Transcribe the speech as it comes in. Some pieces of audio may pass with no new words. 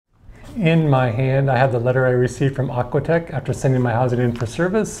In my hand, I have the letter I received from Aquatech after sending my housing in for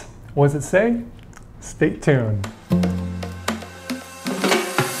service. What does it say? Stay tuned.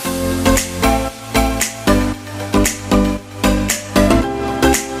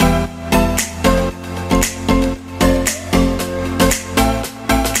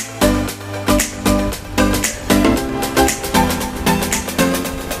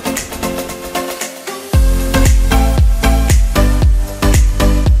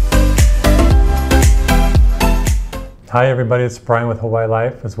 Hi everybody, it's Brian with Hawaii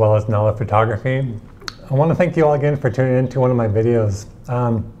Life as well as Nala Photography. I want to thank you all again for tuning in to one of my videos.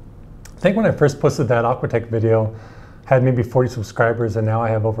 I think when I first posted that Aquatech video, I had maybe 40 subscribers and now I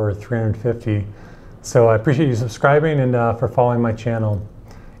have over 350. So I appreciate you subscribing and for following my channel.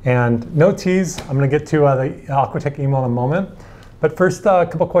 And no tease, I'm going to get to the Aquatech email in a moment. But first, a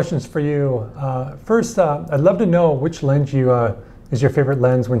couple questions for you. First, I'd love to know which lens is your favorite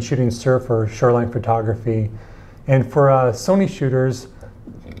lens when shooting surf or shoreline photography. And for Sony shooters,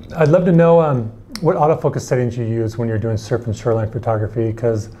 I'd love to know what autofocus settings you use when you're doing surf and shoreline photography,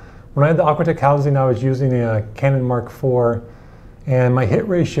 because when I had the Aquatech housing, I was using a Canon Mark IV, and my hit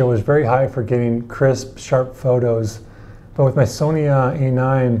ratio was very high for getting crisp, sharp photos. But with my Sony A9,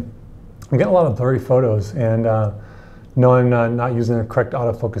 I'm getting a lot of blurry photos, and knowing not using the correct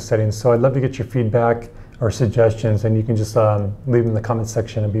autofocus settings. So I'd love to get your feedback or suggestions, and you can just leave them in the comment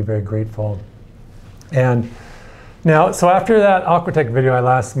section. I'd be very grateful. And now, so after that Aquatech video I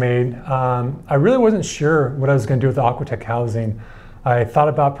last made, I really wasn't sure what I was going to do with the Aquatech housing. I thought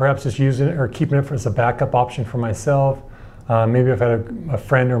about perhaps just using it or keeping it as a backup option for myself. Maybe if I had a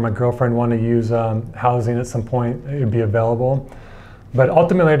friend or my girlfriend want to use housing at some point, it would be available. But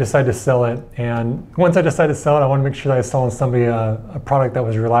ultimately I decided to sell it. And once I decided to sell it, I wanted to make sure that I was selling somebody a product that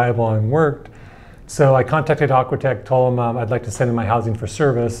was reliable and worked. So I contacted Aquatech, told them I'd like to send in my housing for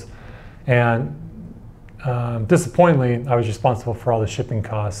service. And disappointingly, I was responsible for all the shipping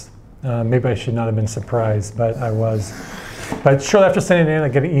costs. Maybe I should not have been surprised, but I was. But shortly after sending it in, I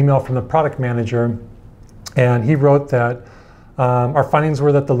get an email from the product manager, and he wrote that our findings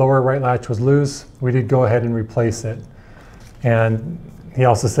were that the lower right latch was loose. We did go ahead and replace it. And he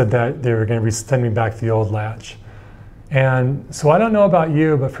also said that they were going to send me back the old latch. And so I don't know about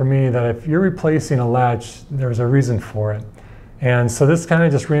you, but for me, that if you're replacing a latch, there's a reason for it. And so this kind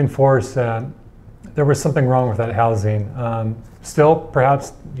of just reinforced that there was something wrong with that housing. Still,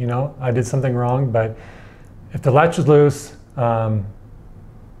 perhaps, you know, I did something wrong, but if the latch was loose and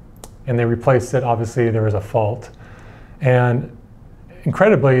they replaced it, obviously there was a fault. And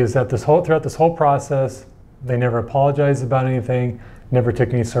incredibly is that throughout this whole process, they never apologized about anything, never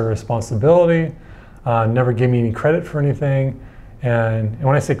took any sort of responsibility, never gave me any credit for anything. And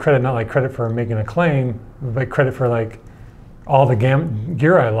when I say credit, not like credit for making a claim, but credit for like all the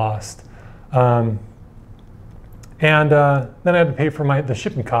gear I lost. Then I had to pay for the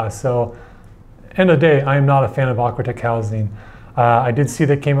shipping costs. So end of the day, I am not a fan of Aquatech housing. I did see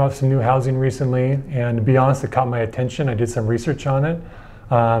they came out with some new housing recently, and to be honest, it caught my attention. I did some research on it.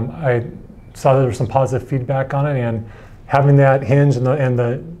 I saw that there was some positive feedback on it, and having that hinge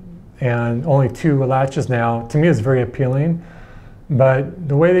and only 2 latches now, to me is very appealing. But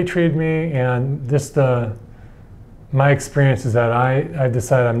the way they treated me and just my experience is that I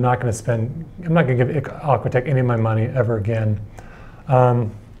decided I'm not going to give Aquatech any of my money ever again.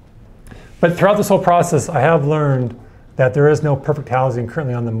 But throughout this whole process, I have learned that there is no perfect housing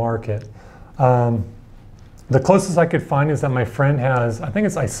currently on the market. The closest I could find is that my friend has, I think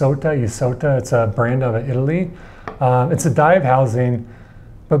it's Isota, it's a brand out of Italy. It's a dive housing,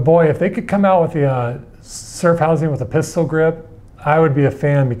 but boy, if they could come out with the surf housing with a pistol grip, I would be a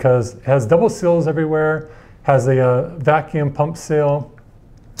fan, because it has double seals everywhere, has a vacuum pump seal,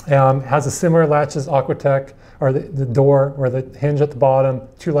 has a similar latch as Aquatech, or the door, or the hinge at the bottom,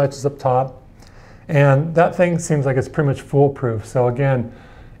 2 latches up top. And that thing seems like it's pretty much foolproof. So again,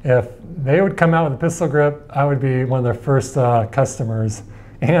 if they would come out with a pistol grip, I would be one of their first customers.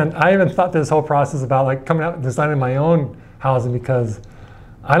 And I even thought this whole process about like coming out and designing my own housing, because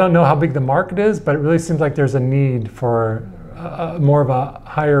I don't know how big the market is, but it really seems like there's a need for more of a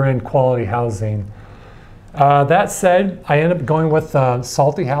higher end quality housing. That said, I ended up going with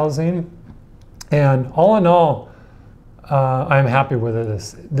Salty housing, and all in all, I'm happy with it.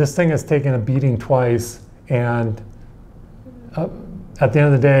 This thing has taken a beating twice, and at the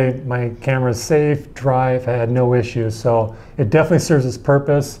end of the day, my camera is safe, dry, I had no issues, so it definitely serves its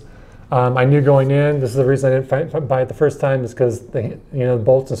purpose. I knew going in, this is the reason I didn't buy it the first time, is because the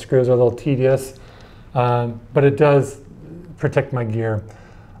bolts and screws are a little tedious, but it does protect my gear.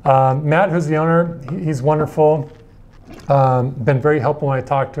 Matt, who's the owner, he's wonderful. Been very helpful when I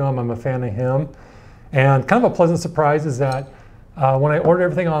talk to him. I'm a fan of him. And kind of a pleasant surprise is that when I ordered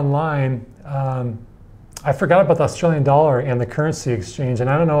everything online, I forgot about the Australian dollar and the currency exchange. And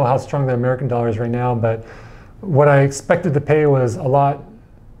I don't know how strong the American dollar is right now, but what I expected to pay was a lot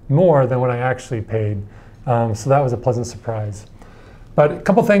more than what I actually paid. So that was a pleasant surprise. But a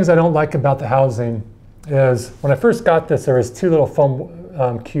couple things I don't like about the housing is when I first got this, there was 2 little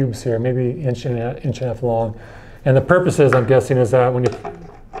foam cubes here, maybe inch and a half long. And the purpose is, I'm guessing, is that when you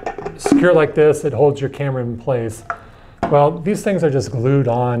secure like this, it holds your camera in place. Well, these things are just glued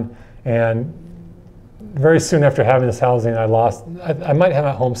on, and very soon after having this housing, I might have it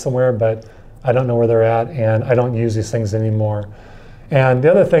at home somewhere, but I don't know where they're at, and I don't use these things anymore. And the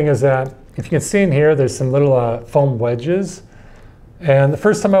other thing is that, if you can see in here, there's some little foam wedges. And the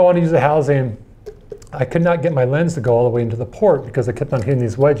first time I wanted to use the housing, I could not get my lens to go all the way into the port because I kept on hitting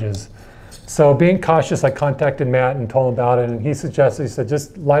these wedges. So being cautious, I contacted Matt and told him about it, and he said,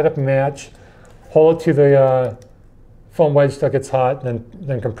 just light up a match, hold it to the foam wedge till it gets hot,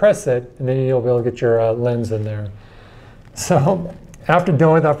 then compress it, and then you'll be able to get your lens in there. So after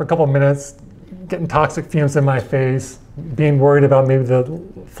doing that for a couple of minutes, getting toxic fumes in my face, being worried about maybe the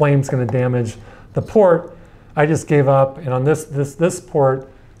flame's going to damage the port, I just gave up. And on this port,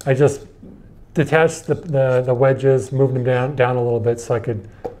 I just detached the wedges, moved them down a little bit so I could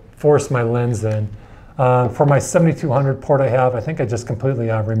force my lens in. For my 7200 port I think I just completely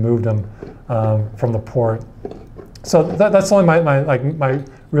removed them from the port. So that's only my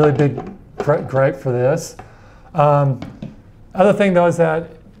really big gripe for this. Other thing though is that,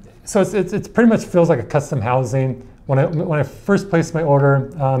 so it's pretty much feels like a custom housing. When I first placed my order,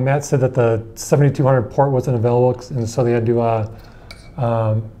 Matt said that the 7200 port wasn't available, and so they had to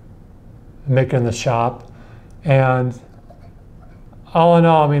make it in the shop. And all in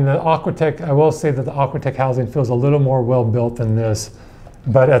all, I mean, the Aquatech, I will say that the Aquatech housing feels a little more well built than this.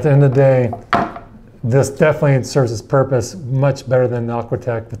 But at the end of the day, this definitely serves its purpose much better than the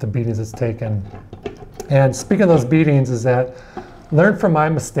Aquatech with the beatings it's taken. And speaking of those beatings, is that learn from my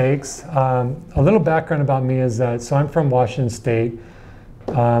mistakes. A little background about me is that, so I'm from Washington State,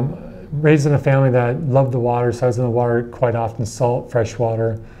 raised in a family that loved the water, so I was in the water quite often, salt, fresh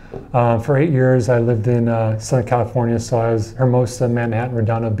water. For 8 years, I lived in Southern California, so I was Hermosa, Manhattan,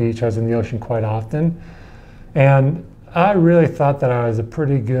 Redondo Beach. I was in the ocean quite often. And I really thought that I was a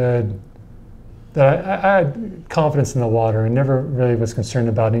pretty good, that I had confidence in the water and never really was concerned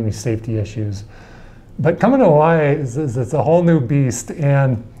about any safety issues. But coming to Hawaii is a whole new beast.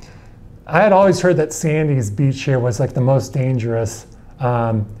 And I had always heard that Sandy's beach here was like the most dangerous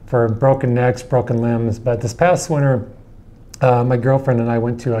for broken necks, broken limbs. But this past winter, my girlfriend and I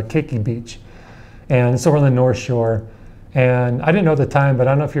went to Keiki Beach, and so we're on the North Shore. And I didn't know at the time, but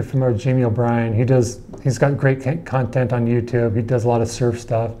I don't know if you're familiar with Jamie O'Brien. He's got great content on YouTube. He does a lot of surf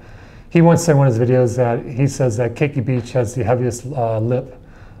stuff. He once said in one of his videos that he says that Keiki Beach has the heaviest lip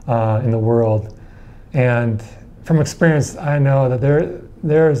in the world. And from experience, I know that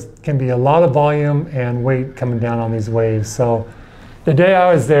there can be a lot of volume and weight coming down on these waves. So the day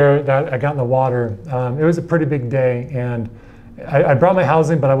I was there, that I got in the water, it was a pretty big day. And I brought my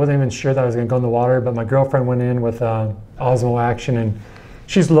housing, but I wasn't even sure that I was going to go in the water. But my girlfriend went in with Osmo Action, and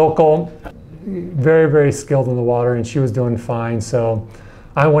she's local, very, very skilled in the water, and she was doing fine. So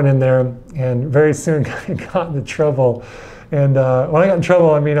I went in there, and very soon got into trouble. And when I got in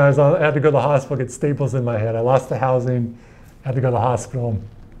trouble, I mean, I had to go to the hospital, get staples in my head. I lost the housing, had to go to the hospital.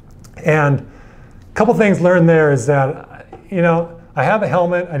 And a couple things learned there is that, you know, I have a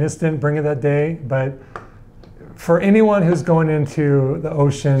helmet. I just didn't bring it that day, but for anyone who's going into the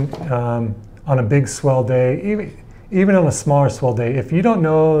ocean on a big swell day, even on a smaller swell day, if you don't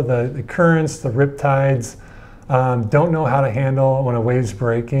know the currents, the rip tides, don't know how to handle when a wave's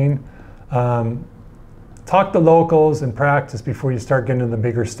breaking, talk to locals and practice before you start getting into the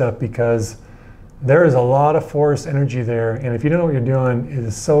bigger stuff, because there is a lot of force energy there, and if you don't know what you're doing, it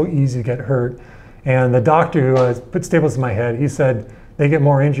is so easy to get hurt. And the doctor who put staples in my head, he said they get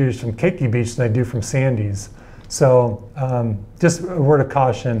more injuries from Keiki Beach than they do from Sandy's. So just a word of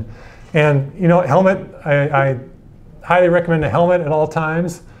caution. And you know, helmet, I highly recommend a helmet at all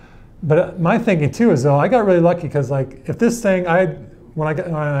times. But my thinking too is, though, I got really lucky because, like, if this thing, when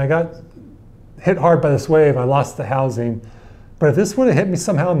I got hit hard by this wave, I lost the housing. But if this would have hit me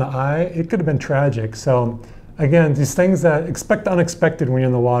somehow in the eye, it could have been tragic. So again, these things that expect the unexpected when you're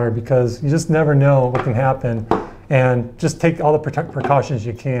in the water, because you just never know what can happen. And just take all the precautions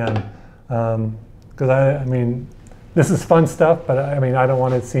you can. Because I mean, this is fun stuff, but I mean, I don't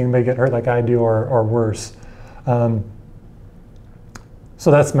want to see anybody get hurt like I do or worse. So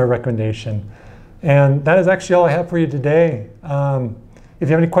that's my recommendation. And that is actually all I have for you today. If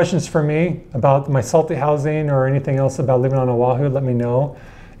you have any questions for me about my salty housing or anything else about living on Oahu, let me know.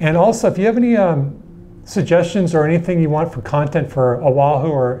 And also, if you have any suggestions or anything you want for content for Oahu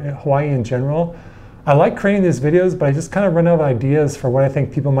or Hawaii in general, I like creating these videos, but I just kind of run out of ideas for what I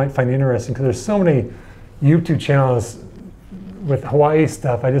think people might find interesting, because there's so many YouTube channels with Hawaii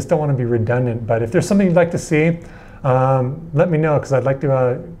stuff. I just don't want to be redundant. But if there's something you'd like to see, let me know, because I'd like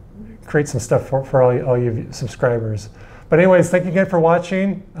to create some stuff for all you subscribers. But anyways, thank you again for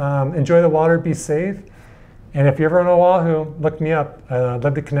watching. Enjoy the water, be safe. And if you're ever on Oahu, look me up. I'd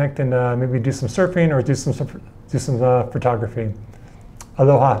love to connect and maybe do some surfing or do some photography.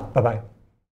 Aloha, bye-bye.